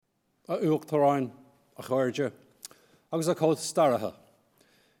a uachtaráin a chuirde, agus a cód staratha.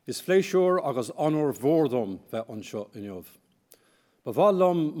 Is fléisiúr agus anúr mhórdom bheith anseo inniuh. Ba bhá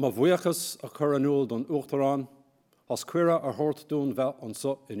lom má bhuiachas a chur anúil don uachtarán, as cuire a thuirt dún bheith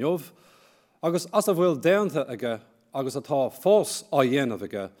anseo inniuh, agus as a bhfuil déanta aige agus atá fós á dhéanamh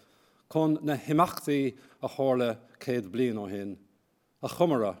aige, chun na himachtaí a chóirle céad bliain ó shin, a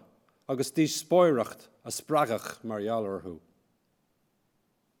chumara agus dís spóireacht a spragach mar gheallarthú.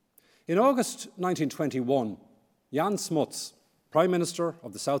 In August 1921, Jan Smuts, Prime Minister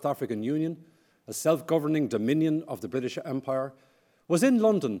of the South African Union, a self-governing dominion of the British Empire, was in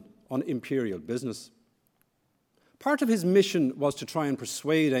London on imperial business. Part of his mission was to try and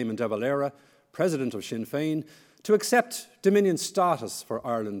persuade Eamon de Valera, President of Sinn Féin, to accept Dominion status for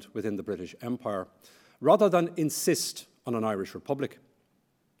Ireland within the British Empire, rather than insist on an Irish Republic.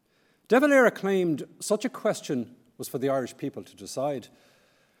 De Valera claimed such a question was for the Irish people to decide,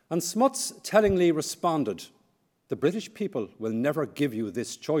 and Smuts tellingly responded, "The British people will never give you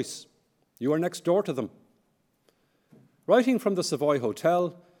this choice. You are next door to them." Writing from the Savoy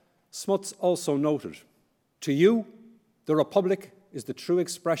Hotel, Smuts also noted, "To you, the Republic is the true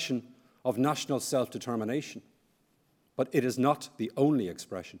expression of national self-determination, but it is not the only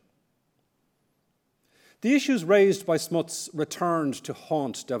expression." The issues raised by Smuts returned to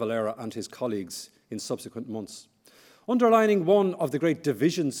haunt De Valera and his colleagues in subsequent months, underlining one of the great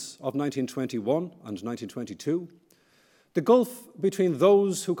divisions of 1921 and 1922, the gulf between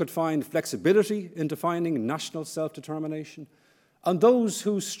those who could find flexibility in defining national self-determination and those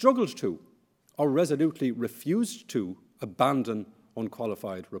who struggled to, or resolutely refused to, abandon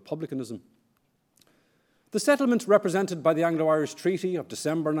unqualified republicanism. The settlement represented by the Anglo-Irish Treaty of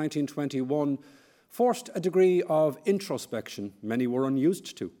December 1921 forced a degree of introspection many were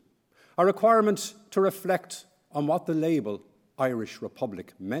unused to, a requirement to reflect on what the label Irish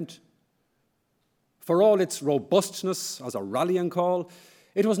Republic meant. For all its robustness as a rallying call,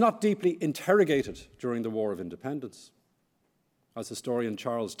 it was not deeply interrogated during the War of Independence. As historian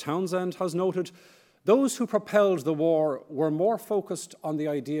Charles Townsend has noted, those who propelled the war were more focused on the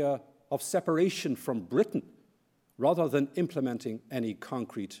idea of separation from Britain rather than implementing any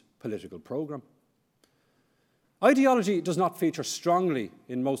concrete political programme. Ideology does not feature strongly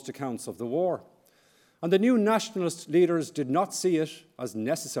in most accounts of the war, and the new nationalist leaders did not see it as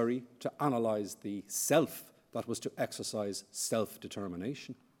necessary to analyse the self that was to exercise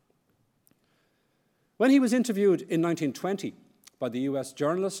self-determination. When he was interviewed in 1920 by the US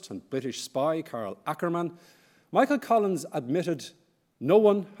journalist and British spy Karl Ackerman, Michael Collins admitted, "No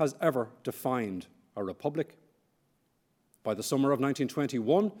one has ever defined a republic." By the summer of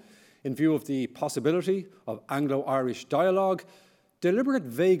 1921, in view of the possibility of Anglo-Irish dialogue, deliberate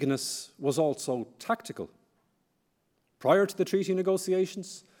vagueness was also tactical. Prior to the treaty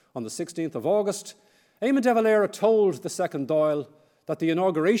negotiations, on the 16th of August, Eamon de Valera told the Second Dáil that the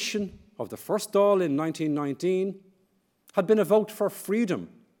inauguration of the First Dáil in 1919 had been a vote for freedom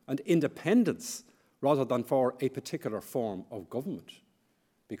and independence rather than for a particular form of government,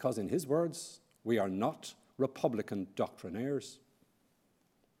 because, in his words, "we are not Republican doctrinaires."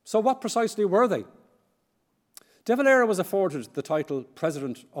 So what precisely were they? De Valera was afforded the title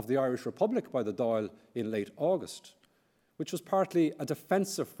President of the Irish Republic by the Dáil in late August, which was partly a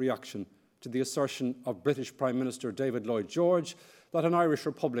defensive reaction to the assertion of British Prime Minister David Lloyd George that an Irish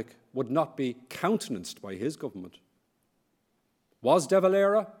Republic would not be countenanced by his government. Was De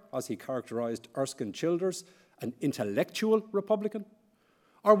Valera, as he characterised Erskine Childers, an intellectual Republican?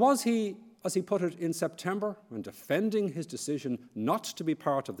 Or was he, as he put it in September, when defending his decision not to be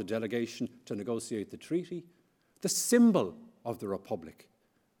part of the delegation to negotiate the treaty, the symbol of the Republic,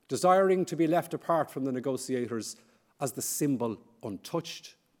 desiring to be left apart from the negotiators as the symbol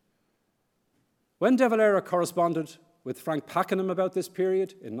untouched? When De Valera corresponded with Frank Pakenham about this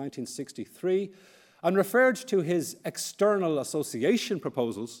period in 1963 and referred to his external association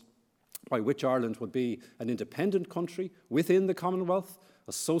proposals, by which Ireland would be an independent country within the Commonwealth,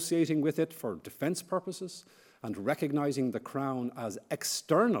 associating with it for defence purposes and recognising the Crown as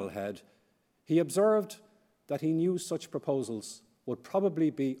external head, he observed that he knew such proposals would probably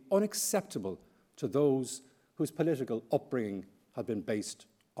be unacceptable to those whose political upbringing had been based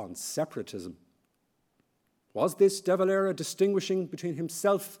on separatism. Was this De Valera distinguishing between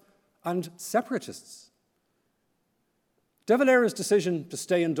himself and separatists? De Valera's decision to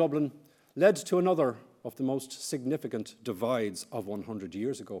stay in Dublin led to another of the most significant divides of 100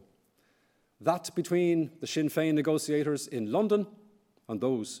 years ago, that between the Sinn Féin negotiators in London and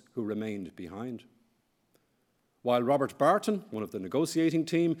those who remained behind. While Robert Barton, one of the negotiating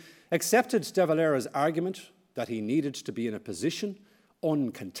team, accepted De Valera's argument that he needed to be in a position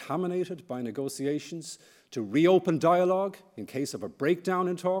uncontaminated by negotiations, to reopen dialogue in case of a breakdown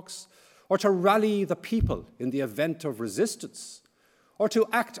in talks, or to rally the people in the event of resistance, or to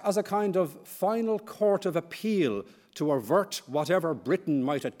act as a kind of final court of appeal to avert whatever Britain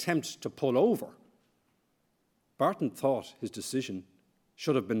might attempt to pull over. Barton thought his decision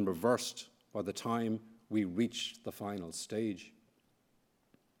should have been reversed by the time we reached the final stage.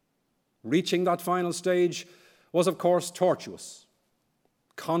 Reaching that final stage was, of course, tortuous.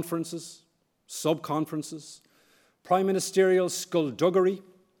 Conferences, sub-conferences, prime ministerial skullduggery,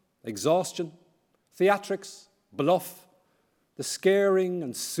 exhaustion, theatrics, bluff, the scaring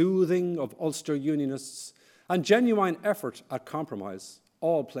and soothing of Ulster Unionists, and genuine effort at compromise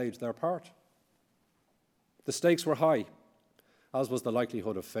all played their part. The stakes were high, as was the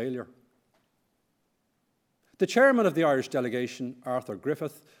likelihood of failure. The chairman of the Irish delegation, Arthur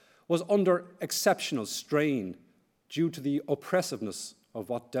Griffith, was under exceptional strain due to the oppressiveness of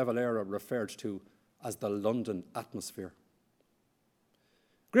what De Valera referred to as the London atmosphere.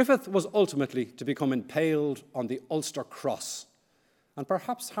 Griffith was ultimately to become impaled on the Ulster Cross and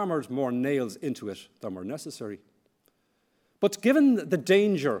perhaps hammered more nails into it than were necessary. But given the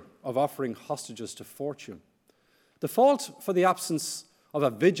danger of offering hostages to fortune, the fault for the absence of a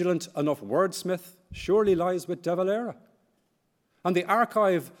vigilant enough wordsmith surely lies with De Valera. And the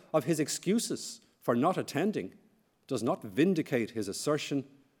archive of his excuses for not attending does not vindicate his assertion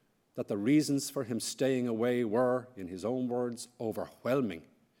that the reasons for him staying away were, in his own words, overwhelming.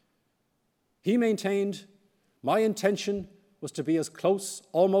 He maintained, "My intention was to be as close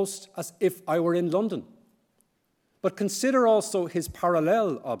almost as if I were in London." But consider also his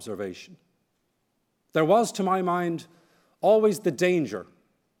parallel observation. There was, to my mind, always the danger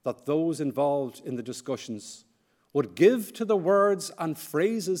that those involved in the discussions would give to the words and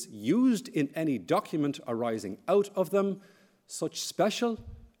phrases used in any document arising out of them such special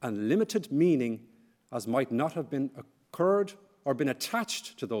and limited meaning as might not have been occurred or been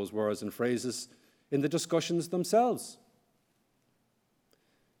attached to those words and phrases in the discussions themselves.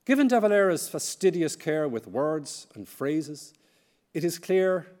 Given De Valera's fastidious care with words and phrases, it is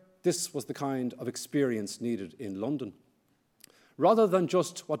clear this was the kind of experience needed in London, rather than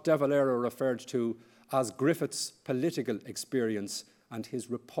just what De Valera referred to as Griffith's political experience and his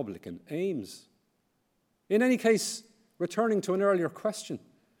Republican aims. In any case, returning to an earlier question,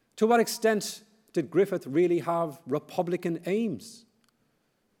 to what extent did Griffith really have Republican aims?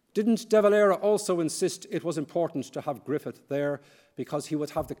 Didn't De Valera also insist it was important to have Griffith there because he would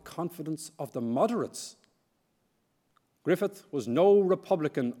have the confidence of the moderates? Griffith was no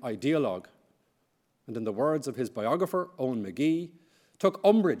Republican ideologue, and in the words of his biographer, Owen McGee, took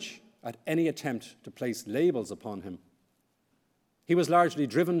umbrage at any attempt to place labels upon him. He was largely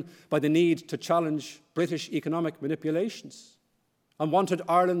driven by the need to challenge British economic manipulations and wanted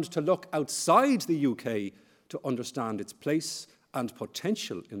Ireland to look outside the UK to understand its place and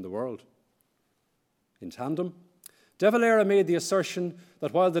potential in the world. In tandem, De Valera made the assertion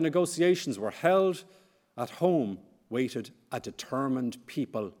that while the negotiations were held, at home waited a determined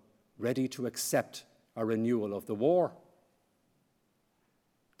people ready to accept a renewal of the war.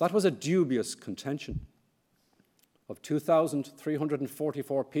 That was a dubious contention. Of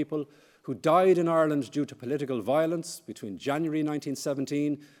 2,344 people who died in Ireland due to political violence between January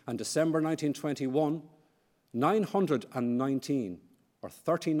 1917 and December 1921, 919, or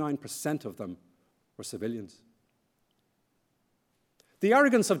 39% of them, were civilians. The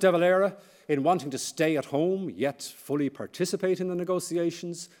arrogance of De Valera in wanting to stay at home yet fully participate in the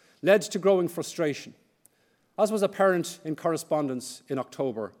negotiations led to growing frustration, as was apparent in correspondence in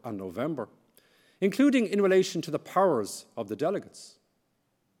October and November, including in relation to the powers of the delegates.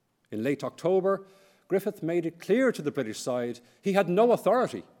 In late October, Griffith made it clear to the British side he had no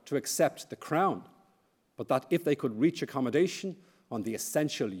authority to accept the Crown, but that if they could reach accommodation on the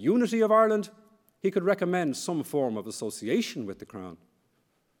essential unity of Ireland, he could recommend some form of association with the Crown.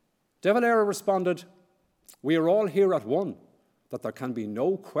 De Valera responded, "We are all here at one, that there can be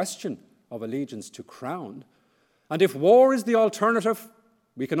no question of allegiance to Crown, and if war is the alternative,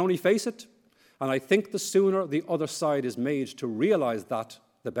 we can only face it, and I think the sooner the other side is made to realise that,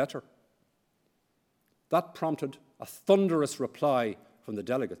 the better." That prompted a thunderous reply from the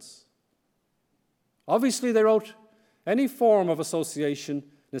delegates. Obviously, they wrote, any form of association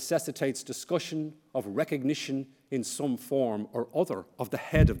necessitates discussion of recognition in some form or other of the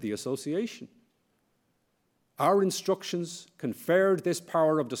head of the association. Our instructions conferred this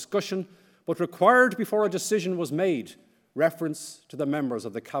power of discussion, but required before a decision was made reference to the members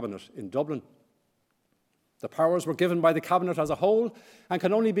of the Cabinet in Dublin. The powers were given by the Cabinet as a whole and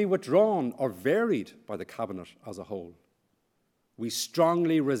can only be withdrawn or varied by the Cabinet as a whole. We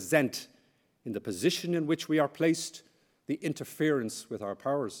strongly resent, in the position in which we are placed, the interference with our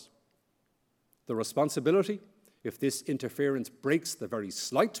powers. The responsibility, if this interference breaks the very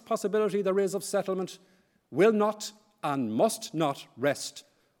slight possibility there is of settlement, will not and must not rest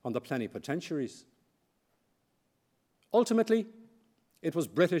on the plenipotentiaries. Ultimately, it was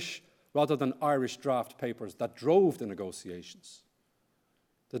British rather than Irish draft papers that drove the negotiations.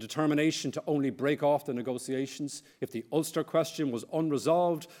 The determination to only break off the negotiations if the Ulster question was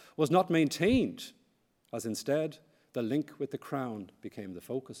unresolved was not maintained, as instead the link with the Crown became the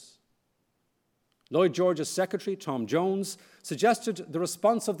focus. Lloyd George's secretary, Tom Jones, suggested the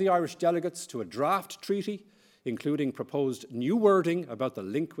response of the Irish delegates to a draft treaty, including proposed new wording about the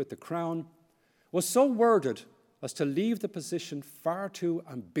link with the Crown, was so worded as to leave the position far too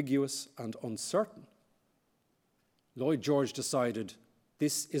ambiguous and uncertain. Lloyd George decided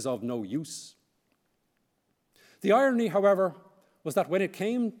this is of no use. The irony, however, was that when it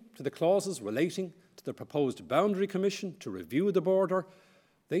came to the clauses relating to the proposed Boundary Commission to review the border,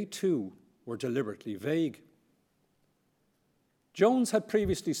 they too were deliberately vague. Jones had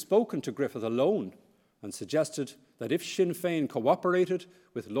previously spoken to Griffith alone and suggested that if Sinn Féin cooperated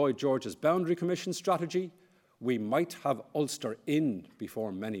with Lloyd George's Boundary Commission strategy, we might have Ulster in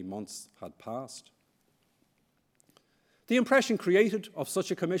before many months had passed. The impression created of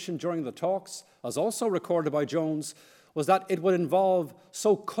such a commission during the talks, as also recorded by Jones, was that it would involve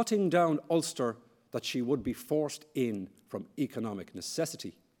so cutting down Ulster that she would be forced in from economic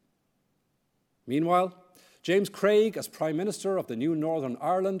necessity. Meanwhile, James Craig, as Prime Minister of the new Northern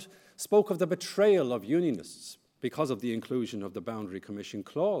Ireland, spoke of the betrayal of Unionists because of the inclusion of the Boundary Commission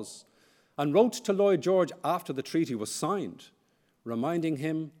clause, and wrote to Lloyd George after the treaty was signed, reminding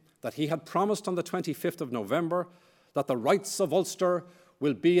him that he had promised on the 25th of November that the rights of Ulster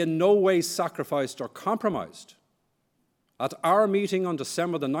will be in no way sacrificed or compromised. At our meeting on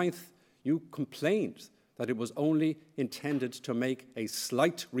December the 9th, you complained that it was only intended to make a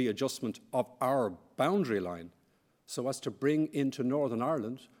slight readjustment of our boundary line so as to bring into Northern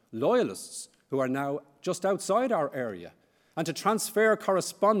Ireland loyalists who are now just outside our area, and to transfer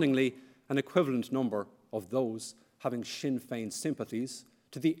correspondingly an equivalent number of those having Sinn Féin sympathies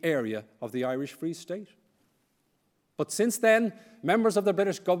to the area of the Irish Free State. But since then, members of the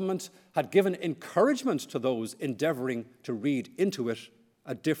British government had given encouragement to those endeavouring to read into it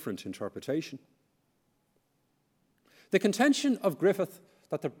a different interpretation. The contention of Griffith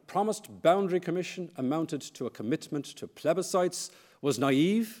that the promised Boundary Commission amounted to a commitment to plebiscites was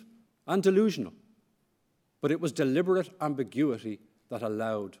naive and delusional, but it was deliberate ambiguity that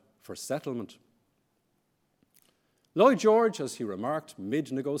allowed for settlement. Lloyd George, as he remarked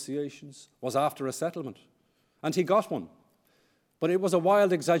mid-negotiations, was after a settlement, and he got one. But it was a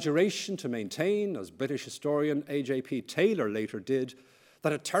wild exaggeration to maintain, as British historian A.J.P. Taylor later did,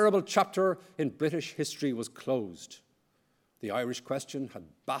 that a terrible chapter in British history was closed. The Irish question had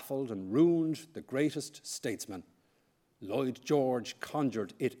baffled and ruined the greatest statesman. Lloyd George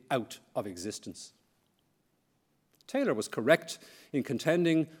conjured it out of existence. Taylor was correct in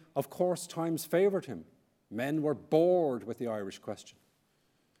contending, of course, times favoured him. Men were bored with the Irish question.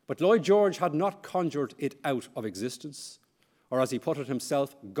 But Lloyd George had not conjured it out of existence, or as he put it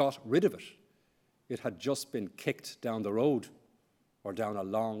himself, got rid of it. It had just been kicked down the road, or down a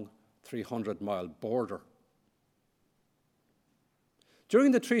long 300-mile border.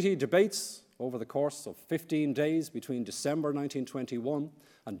 During the treaty debates over the course of 15 days between December 1921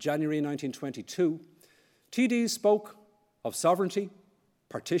 and January 1922, TDs spoke of sovereignty,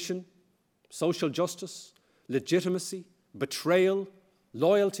 partition, social justice, legitimacy, betrayal,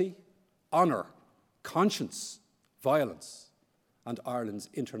 loyalty, honour, conscience, violence, and Ireland's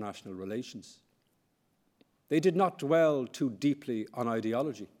international relations. They did not dwell too deeply on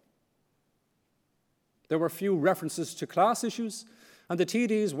ideology. There were few references to class issues, and the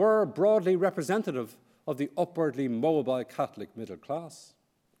TDs were broadly representative of the upwardly mobile Catholic middle class.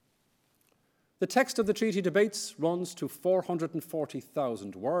 The text of the treaty debates runs to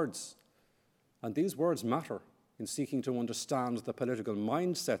 440,000 words, and these words matter in seeking to understand the political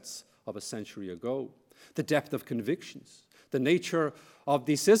mindsets of a century ago, the depth of convictions, the nature of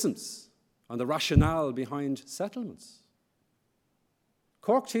decisions, and the rationale behind settlements.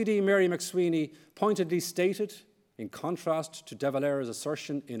 Cork TD Mary McSweeney pointedly stated, in contrast to De Valera's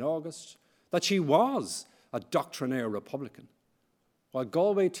assertion in August, that she was a doctrinaire Republican, while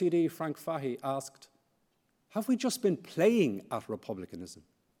Galway TD Frank Fahey asked, have we just been playing at republicanism?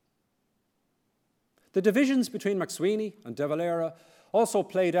 The divisions between McSweeney and De Valera also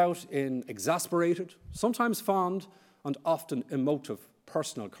played out in exasperated, sometimes fond, and often emotive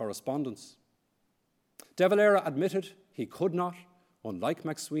personal correspondence. De Valera admitted he could not, unlike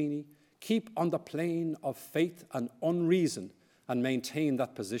MacSweeney, keep on the plane of faith and unreason and maintain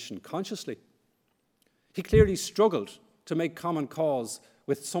that position consciously. He clearly struggled to make common cause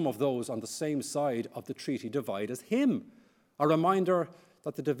with some of those on the same side of the treaty divide as him, a reminder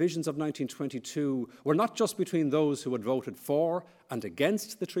that the divisions of 1922 were not just between those who had voted for and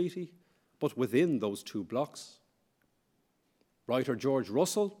against the treaty, but within those two blocs. Writer George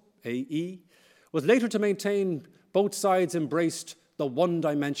Russell, AE, was later to maintain both sides embraced the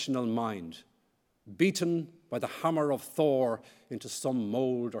one-dimensional mind, beaten by the hammer of Thor into some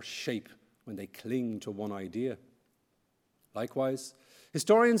mold or shape when they cling to one idea. Likewise,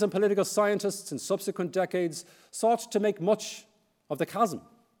 historians and political scientists in subsequent decades sought to make much of the chasm.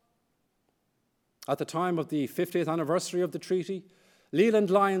 At the time of the 50th anniversary of the treaty, Leland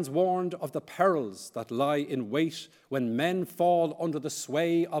Lyons warned of the perils that lie in wait when men fall under the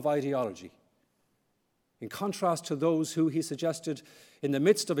sway of ideology. In contrast to those who, he suggested, in the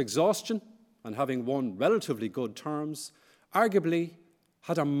midst of exhaustion and having won relatively good terms, arguably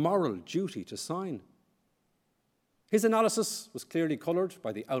had a moral duty to sign. His analysis was clearly coloured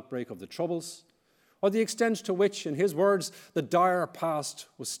by the outbreak of the Troubles, or the extent to which, in his words, the dire past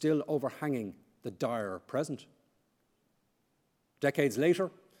was still overhanging the dire present. Decades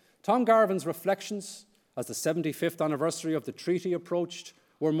later, Tom Garvin's reflections, as the 75th anniversary of the treaty approached,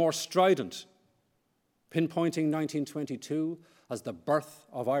 were more strident, pinpointing 1922 as the birth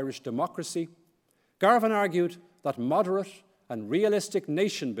of Irish democracy. Garvin argued that moderate and realistic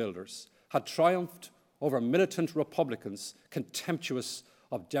nation builders had triumphed over militant Republicans contemptuous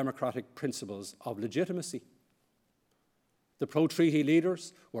of democratic principles of legitimacy. The pro-treaty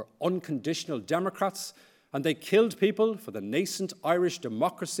leaders were unconditional Democrats, and they killed people for the nascent Irish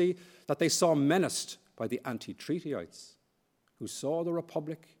democracy that they saw menaced by the anti-treatyites, who saw the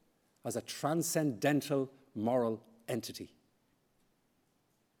Republic as a transcendental moral entity.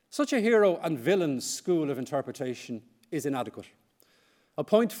 Such a hero and villain school of interpretation is inadequate, a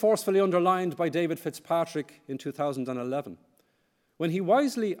point forcefully underlined by David Fitzpatrick in 2011, when he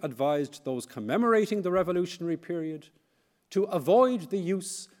wisely advised those commemorating the revolutionary period to avoid the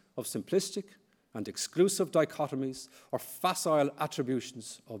use of simplistic and exclusive dichotomies or facile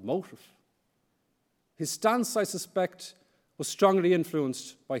attributions of motive. His stance, I suspect, was strongly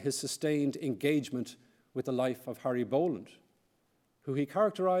influenced by his sustained engagement with the life of Harry Boland, who he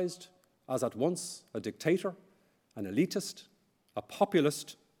characterized as at once a dictator, an elitist, a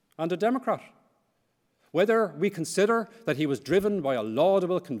populist, and a Democrat. Whether we consider that he was driven by a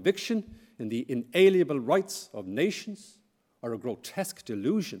laudable conviction in the inalienable rights of nations or a grotesque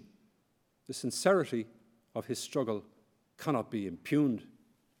delusion, the sincerity of his struggle cannot be impugned.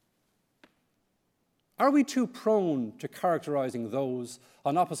 Are we too prone to characterizing those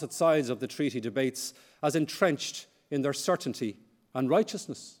on opposite sides of the treaty debates as entrenched in their certainty and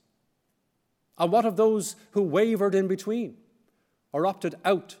righteousness? And what of those who wavered in between or opted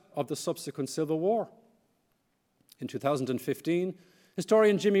out of the subsequent Civil War? In 2015,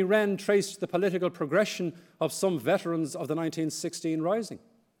 historian Jimmy Wren traced the political progression of some veterans of the 1916 Rising.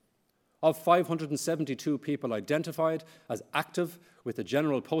 Of 572 people identified as active with the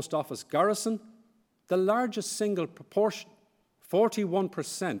General Post Office garrison, the largest single proportion,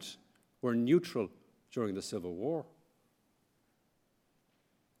 41%, were neutral during the Civil War.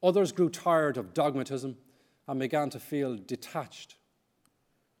 Others grew tired of dogmatism and began to feel detached.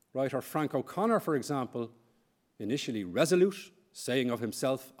 Writer Frank O'Connor, for example, initially resolute, saying of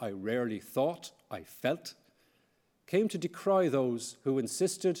himself, "I rarely thought, I felt," came to decry those who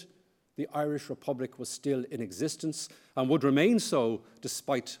insisted the Irish Republic was still in existence and would remain so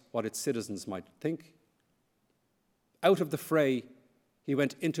despite what its citizens might think. Out of the fray, he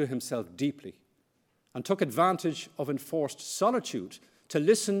went into himself deeply and took advantage of enforced solitude to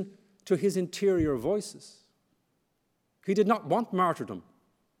listen to his interior voices. He did not want martyrdom,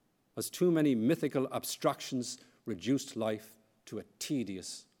 as too many mythical abstractions reduced life to a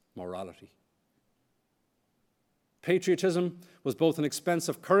tedious morality. Patriotism was both an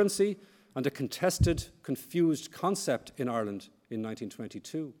expensive currency and a contested, confused concept in Ireland in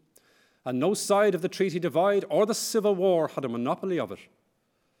 1922, and no side of the treaty divide or the Civil War had a monopoly of it.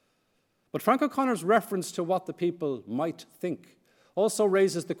 But Frank O'Connor's reference to what the people might think also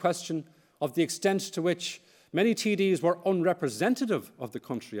raises the question of the extent to which many TDs were unrepresentative of the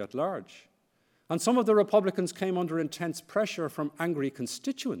country at large, and some of the Republicans came under intense pressure from angry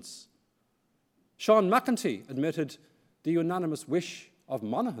constituents. Sean McEntee admitted the unanimous wish of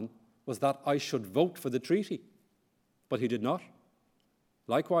Monaghan was that I should vote for the treaty, but he did not.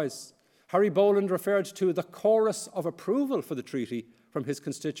 Likewise, Harry Boland referred to the chorus of approval for the treaty from his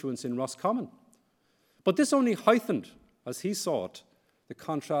constituents in Roscommon. But this only heightened as he saw it, the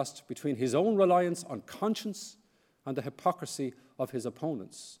contrast between his own reliance on conscience and the hypocrisy of his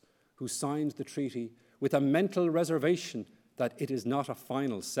opponents, who signed the treaty with a mental reservation that it is not a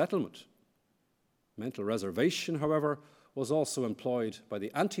final settlement. Mental reservation, however, was also employed by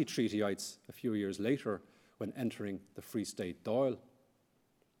the anti-treatyites a few years later when entering the Free State Dáil.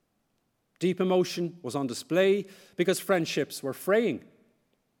 Deep emotion was on display because friendships were fraying.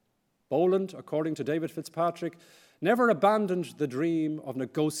 Boland, according to David Fitzpatrick, never abandoned the dream of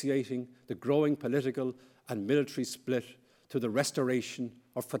negotiating the growing political and military split to the restoration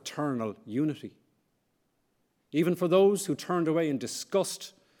of fraternal unity. Even for those who turned away in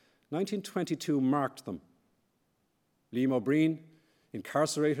disgust, 1922 marked them. Liam O'Brien,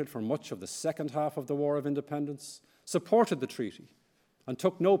 incarcerated for much of the second half of the War of Independence, supported the treaty and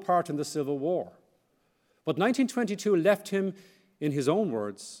took no part in the Civil War. But 1922 left him, in his own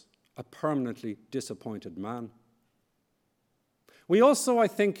words, a permanently disappointed man. We also, I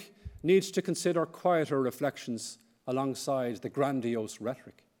think, need to consider quieter reflections alongside the grandiose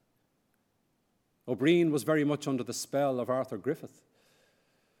rhetoric. O'Brien was very much under the spell of Arthur Griffith.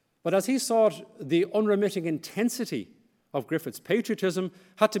 But as he saw it, the unremitting intensity of Griffith's patriotism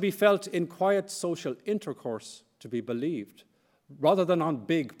had to be felt in quiet social intercourse to be believed, rather than on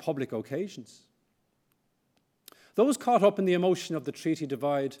big public occasions. Those caught up in the emotion of the treaty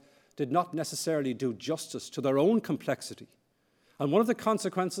divide did not necessarily do justice to their own complexity. And one of the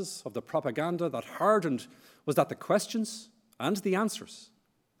consequences of the propaganda that hardened was that the questions and the answers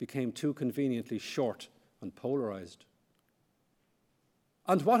became too conveniently short and polarized.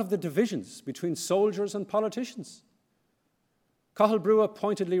 And what of the divisions between soldiers and politicians? Cathal Brugha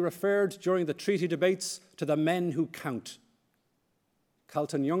pointedly referred during the treaty debates to the men who count.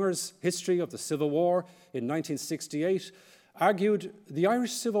 Calton Younger's History of the Civil War in 1968 argued the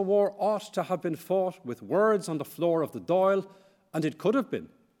Irish Civil War ought to have been fought with words on the floor of the Dáil, and it could have been.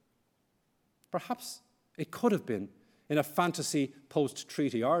 Perhaps it could have been in a fantasy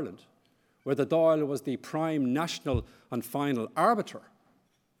post-treaty Ireland, where the Dáil was the prime national and final arbiter.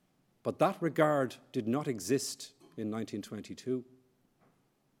 But that regard did not exist in 1922.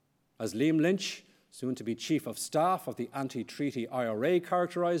 As Liam Lynch, soon to be Chief of Staff of the anti-treaty IRA,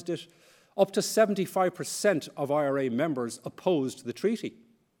 characterised it, up to 75% of IRA members opposed the treaty,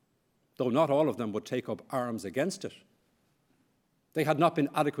 though not all of them would take up arms against it. They had not been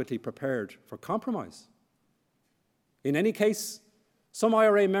adequately prepared for compromise. In any case, some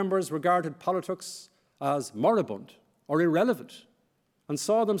IRA members regarded politics as moribund or irrelevant and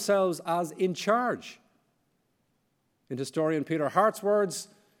saw themselves as in charge. In historian Peter Hart's words,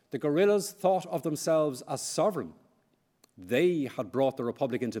 the guerrillas thought of themselves as sovereign. They had brought the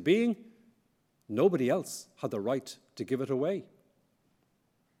Republic into being. Nobody else had the right to give it away.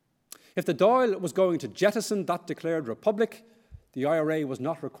 If the Dáil was going to jettison that declared Republic, the IRA was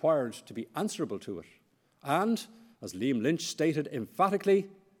not required to be answerable to it. And, as Liam Lynch stated emphatically,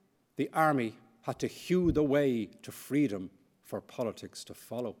 the army had to hew the way to freedom for politics to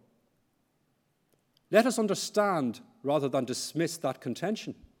follow. Let us understand rather than dismiss that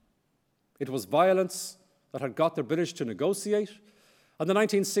contention. It was violence that had got the British to negotiate, and the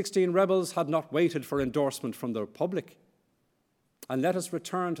 1916 rebels had not waited for endorsement from the Republic. And let us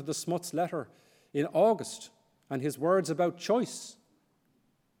return to the Smuts letter in August and his words about choice.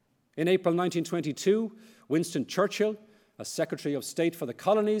 In April 1922, Winston Churchill, as Secretary of State for the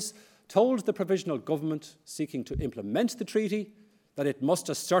Colonies, told the provisional government seeking to implement the treaty that it must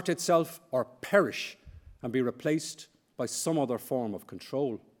assert itself or perish and be replaced by some other form of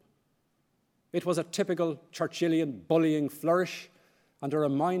control. It was a typical Churchillian bullying flourish and a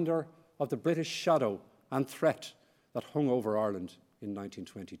reminder of the British shadow and threat that hung over Ireland in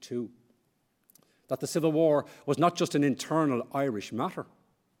 1922. That the Civil War was not just an internal Irish matter.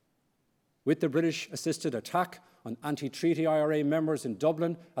 With the British-assisted attack on anti-treaty IRA members in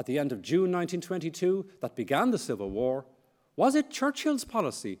Dublin at the end of June 1922 that began the Civil War, was it Churchill's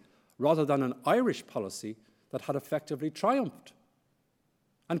policy rather than an Irish policy that had effectively triumphed?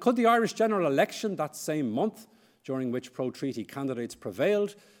 And could the Irish general election that same month, during which pro-treaty candidates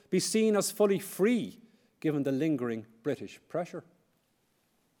prevailed, be seen as fully free given the lingering British pressure?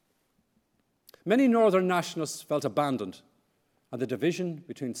 Many Northern nationalists felt abandoned, and the division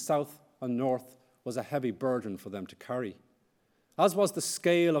between South and North was a heavy burden for them to carry, as was the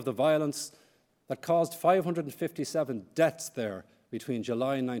scale of the violence that caused 557 deaths there between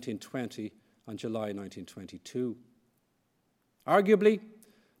July 1920 and July 1922. Arguably,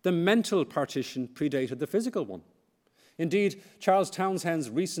 the mental partition predated the physical one. Indeed, Charles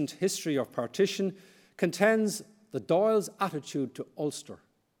Townshend's recent history of partition contends the Dáil's attitude to Ulster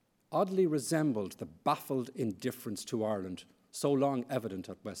oddly resembled the baffled indifference to Ireland so long evident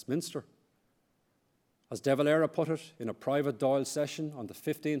at Westminster. As De Valera put it in a private Dáil session on the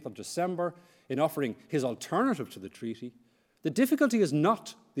 15th of December, in offering his alternative to the treaty, the difficulty is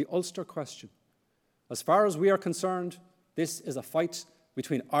not the Ulster question. As far as we are concerned, this is a fight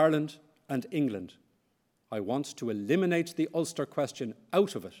between Ireland and England. I want to eliminate the Ulster question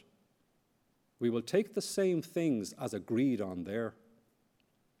out of it. We will take the same things as agreed on there.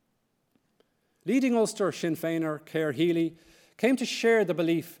 Leading Ulster Sinn Féiner Cahir Healy came to share the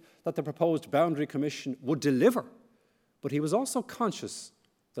belief that the proposed Boundary Commission would deliver, but he was also conscious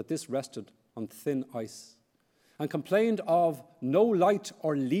that this rested on thin ice and complained of no light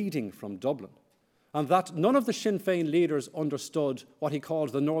or leading from Dublin, and that none of the Sinn Féin leaders understood what he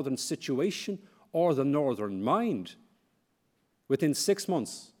called the northern situation or the northern mind. Within 6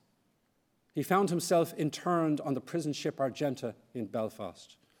 months, he found himself interned on the prison ship Argenta in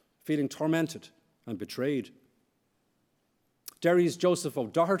Belfast, feeling tormented and betrayed. Derry's Joseph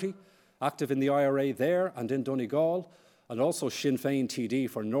O'Doherty, active in the IRA there and in Donegal, and also Sinn Féin TD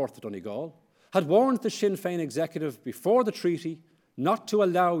for North Donegal, had warned the Sinn Féin executive before the treaty not to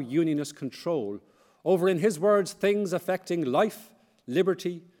allow unionist control over, in his words, things affecting life,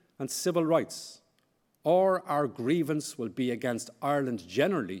 liberty and civil rights, or our grievance will be against Ireland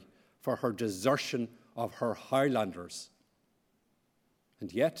generally for her desertion of her Highlanders.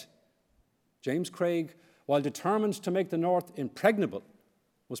 And yet, James Craig, while determined to make the North impregnable,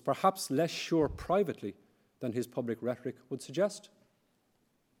 was perhaps less sure privately than his public rhetoric would suggest.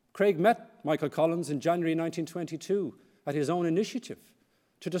 Craig met Michael Collins in January 1922 at his own initiative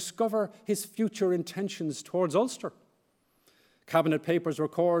to discover his future intentions towards Ulster. Cabinet papers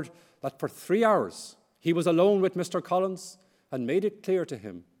record that for 3 hours he was alone with Mr. Collins and made it clear to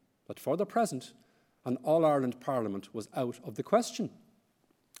him that for the present an All-Ireland Parliament was out of the question.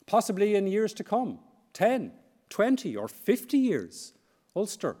 Possibly in years to come, 10, 20 or 50 years,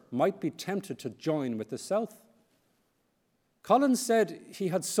 Ulster might be tempted to join with the South. Collins said he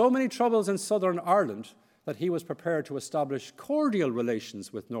had so many troubles in Southern Ireland that he was prepared to establish cordial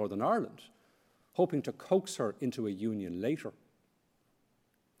relations with Northern Ireland, hoping to coax her into a union later.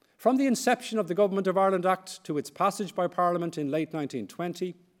 From the inception of the Government of Ireland Act to its passage by Parliament in late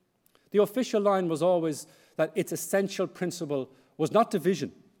 1920, the official line was always that its essential principle was not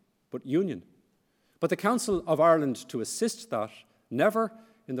division, but union. But the Council of Ireland, to assist that, never,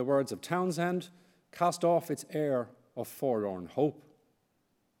 in the words of Townshend, cast off its air of forlorn hope.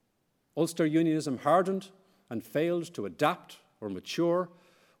 Ulster unionism hardened and failed to adapt or mature,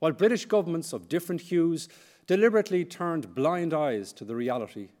 while British governments of different hues deliberately turned blind eyes to the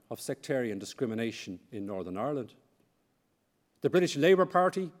reality of sectarian discrimination in Northern Ireland. The British Labour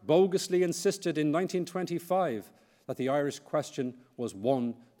Party bogusly insisted in 1925 that the Irish question was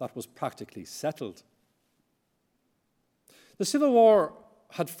one that was practically settled. The Civil War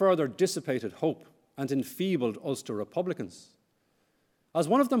had further dissipated hope and enfeebled Ulster Republicans. As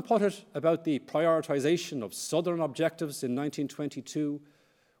one of them put it about the prioritisation of Southern objectives in 1922,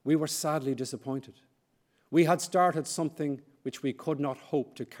 we were sadly disappointed. We had started something which we could not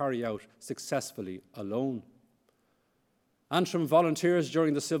hope to carry out successfully alone. Antrim volunteers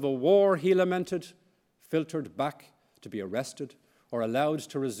during the Civil War, he lamented, filtered back to be arrested or allowed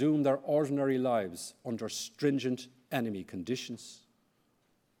to resume their ordinary lives under stringent enemy conditions.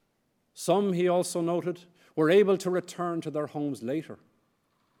 Some, he also noted, were able to return to their homes later,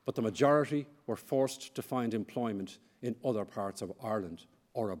 but the majority were forced to find employment in other parts of Ireland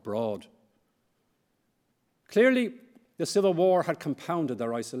or abroad. Clearly, the Civil War had compounded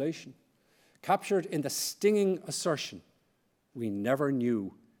their isolation, captured in the stinging assertion, we never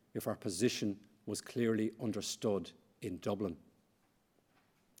knew if our position was clearly understood in Dublin.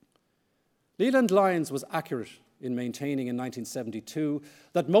 Leland Lyons was accurate in maintaining in 1972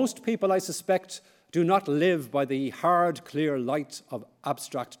 that most people, I suspect, do not live by the hard, clear light of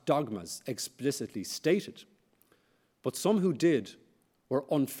abstract dogmas explicitly stated. But some who did were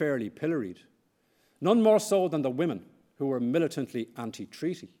unfairly pilloried, none more so than the women who were militantly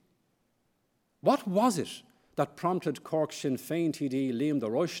anti-treaty. What was it that prompted Cork Sinn Féin TD Liam de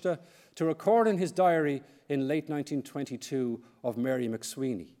Roista to record in his diary in late 1922 of Mary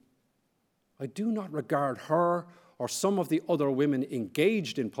McSweeney? I do not regard her or some of the other women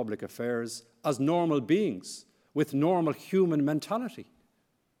engaged in public affairs as normal beings with normal human mentality.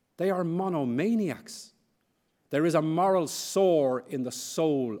 They are monomaniacs. There is a moral sore in the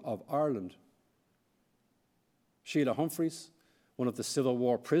soul of Ireland. Sheila Humphreys, one of the Civil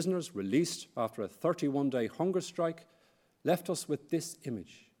War prisoners released after a 31-day hunger strike, left us with this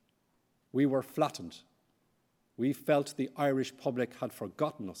image. We were flattened. we felt the Irish public had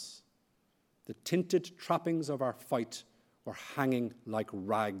forgotten us. The tinted trappings of our fight were hanging like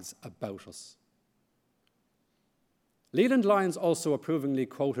rags about us. Leland Lyons also approvingly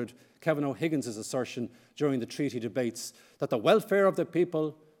quoted Kevin O'Higgins' assertion during the treaty debates that the welfare of the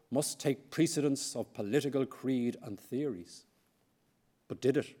people must take precedence of political creed and theories. But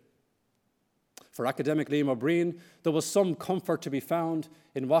did it? For academic Liam O'Brien, there was some comfort to be found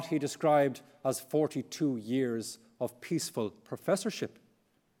in what he described as 42 years of peaceful professorship.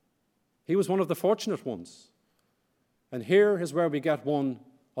 He was one of the fortunate ones. And here is where we get one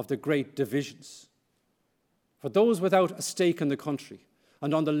of the great divisions. For those without a stake in the country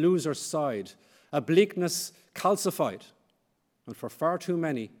and on the loser's side, a bleakness calcified. And for far too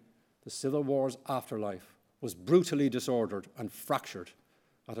many, the Civil War's afterlife was brutally disordered and fractured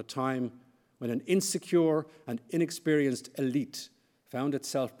at a time when an insecure and inexperienced elite found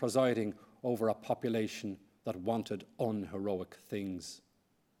itself presiding over a population that wanted unheroic things.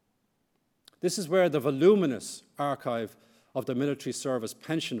 This is where the voluminous archive of the military service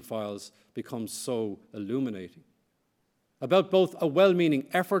pension files becomes so illuminating, about both a well-meaning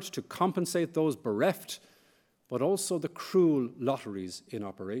effort to compensate those bereft, but also the cruel lotteries in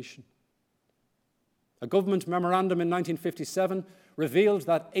operation. A government memorandum in 1957 revealed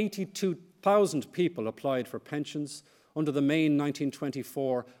that 82,000 people applied for pensions under the main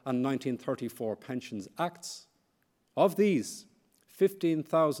 1924 and 1934 Pensions Acts. Of these,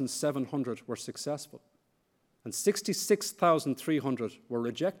 15,700 were successful, and 66,300 were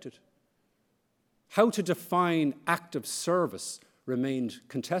rejected. How to define active service remained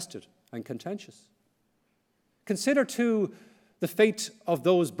contested and contentious. Consider, too, the fate of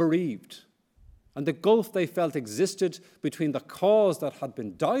those bereaved and the gulf they felt existed between the cause that had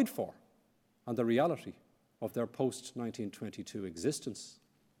been died for and the reality of their post-1922 existence.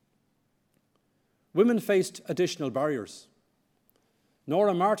 Women faced additional barriers.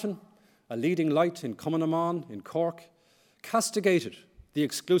 Nora Martin, a leading light in Cumann in Cork, castigated the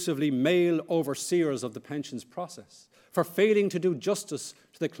exclusively male overseers of the pensions process for failing to do justice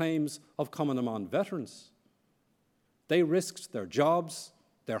to the claims of Cumann veterans. They risked their jobs,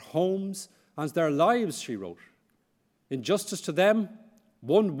 their homes, and their lives, she wrote. In justice to them,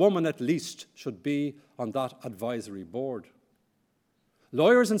 one woman at least should be on that advisory board.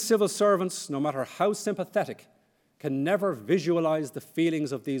 Lawyers and civil servants, no matter how sympathetic, can never visualize the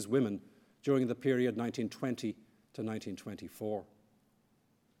feelings of these women during the period 1920 to 1924.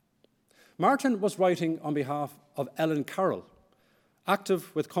 Martin was writing on behalf of Ellen Carroll,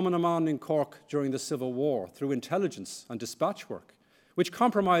 active with Cumann in Cork during the Civil War through intelligence and dispatch work, which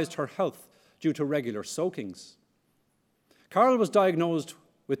compromised her health due to regular soakings. Carroll was diagnosed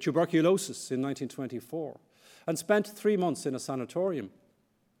with tuberculosis in 1924 and spent 3 months in a sanatorium.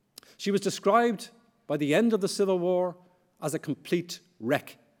 She was described by the end of the Civil War as a complete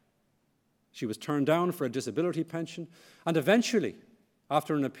wreck. She was turned down for a disability pension and eventually,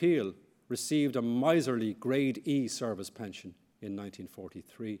 after an appeal, received a miserly Grade E service pension in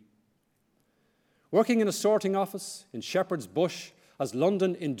 1943. Working in a sorting office in Shepherd's Bush as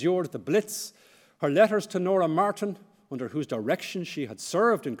London endured the Blitz, her letters to Nora Martin, under whose direction she had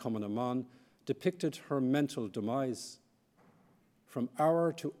served in Cumann, depicted her mental demise. From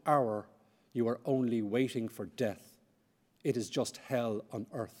hour to hour, you are only waiting for death. It is just hell on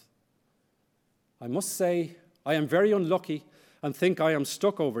earth. I must say, I am very unlucky and think I am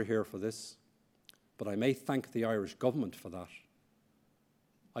stuck over here for this, but I may thank the Irish government for that.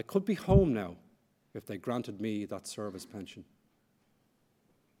 I could be home now if they granted me that service pension.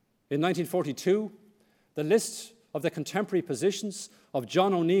 In 1942, the list of the contemporary positions of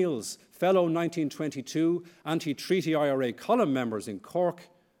John O'Neill's fellow 1922 anti-treaty IRA column members in Cork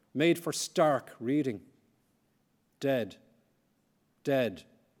made for stark reading. Dead, dead,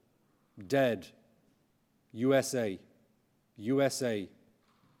 dead, USA, USA,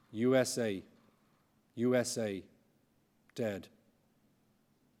 USA, USA, dead.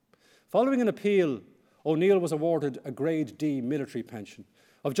 Following an appeal, O'Neill was awarded a Grade D military pension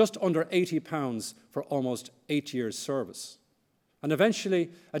of just under £80 for almost 8 years' service, and eventually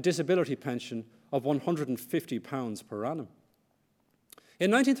a disability pension of £150 per annum.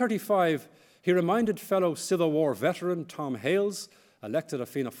 In 1935, he reminded fellow Civil War veteran Tom Hales, elected a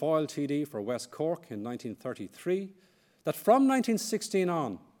Fianna Fáil TD for West Cork in 1933, that from 1916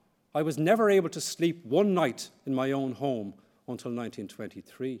 on, I was never able to sleep one night in my own home until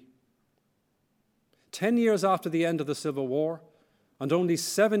 1923. 10 years after the end of the Civil War, and only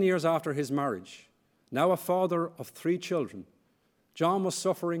 7 years after his marriage, now a father of 3 children, John was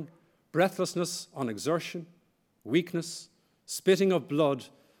suffering breathlessness on exertion, weakness, spitting of blood,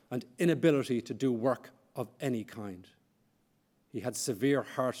 and inability to do work of any kind. He had severe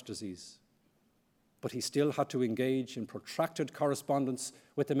heart disease, but he still had to engage in protracted correspondence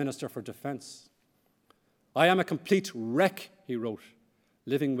with the Minister for Defence. "I am a complete wreck," he wrote,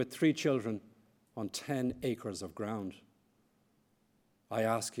 "living with 3 children on 10 acres of ground. I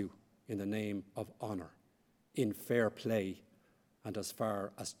ask you in the name of honour, in fair play, and as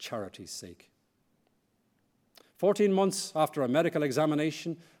far as charity's sake." 14 months after a medical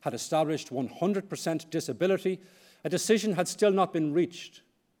examination had established 100% disability, a decision had still not been reached,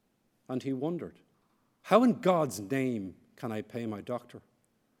 and he wondered, how in God's name can I pay my doctor?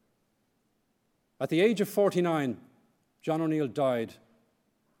 At the age of 49, John O'Neill died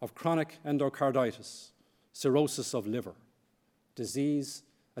of chronic endocarditis, cirrhosis of liver, disease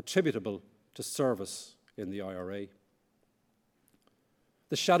attributable to service in the IRA.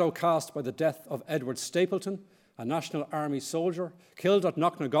 The shadow cast by the death of Edward Stapleton, a National Army soldier killed at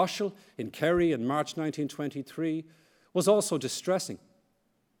Knocknagoshel in Kerry in March 1923, was also distressing.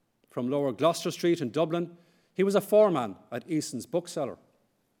 From Lower Gloucester Street in Dublin, he was a foreman at Eason's bookseller.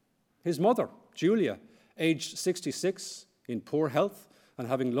 His mother, Julia, aged 66, in poor health and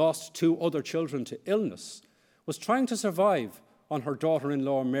having lost 2 other children to illness, was trying to survive on her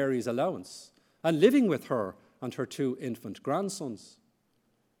daughter-in-law Mary's allowance and living with her and her 2 infant grandsons.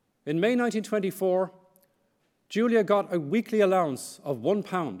 In May 1924, Julia got a weekly allowance of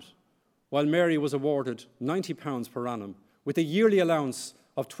 £1, while Mary was awarded £90 per annum, with a yearly allowance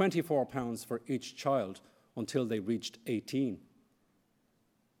of £24 for each child until they reached 18.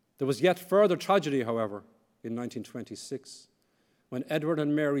 There was yet further tragedy, however, in 1926, when Edward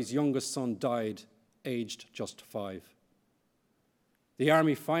and Mary's youngest son died, aged just 5. The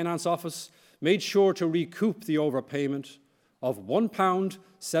Army Finance Office made sure to recoup the overpayment of £1,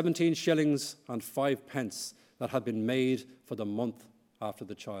 17 shillings and 5 pence that had been made for the month after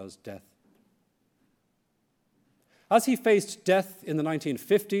the child's death. As he faced death in the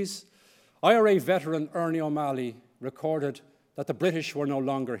 1950s, IRA veteran Ernie O'Malley recorded that the British were no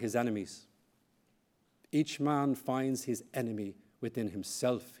longer his enemies. "Each man finds his enemy within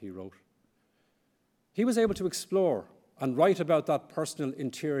himself," he wrote. He was able to explore and write about that personal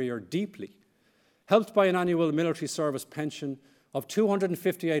interior deeply, helped by an annual military service pension of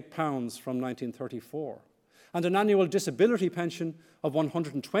 £258 from 1934, and an annual disability pension of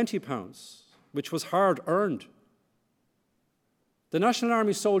 £120, which was hard-earned. The National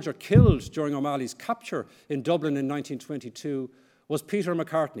Army soldier killed during O'Malley's capture in Dublin in 1922 was Peter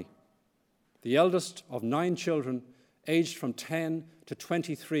McCartney, the eldest of 9 children, aged from 10 to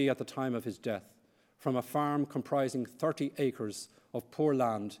 23 at the time of his death, from a farm comprising 30 acres of poor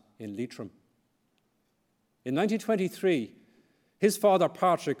land in Leitrim. In 1923, his father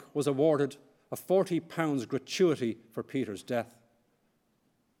Patrick was awarded a £40 gratuity for Peter's death.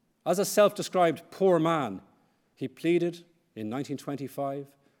 As a self-described poor man, he pleaded in 1925,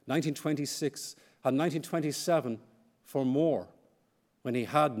 1926, and 1927 for more when he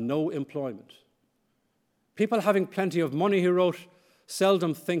had no employment. "People having plenty of money," he wrote,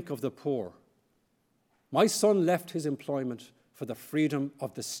 "seldom think of the poor. My son left his employment for the freedom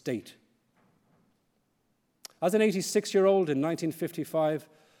of the state." As an 86-year-old in 1955,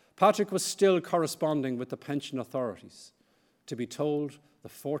 Patrick was still corresponding with the pension authorities to be told the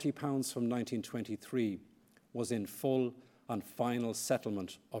 £40 from 1923 was in full and final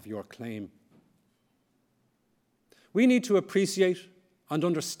settlement of your claim. We need to appreciate and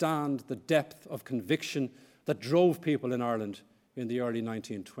understand the depth of conviction that drove people in Ireland in the early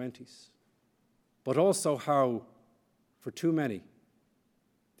 1920s, but also how, for too many,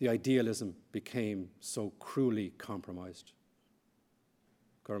 the idealism became so cruelly compromised.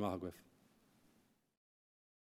 Gur maith agaibh.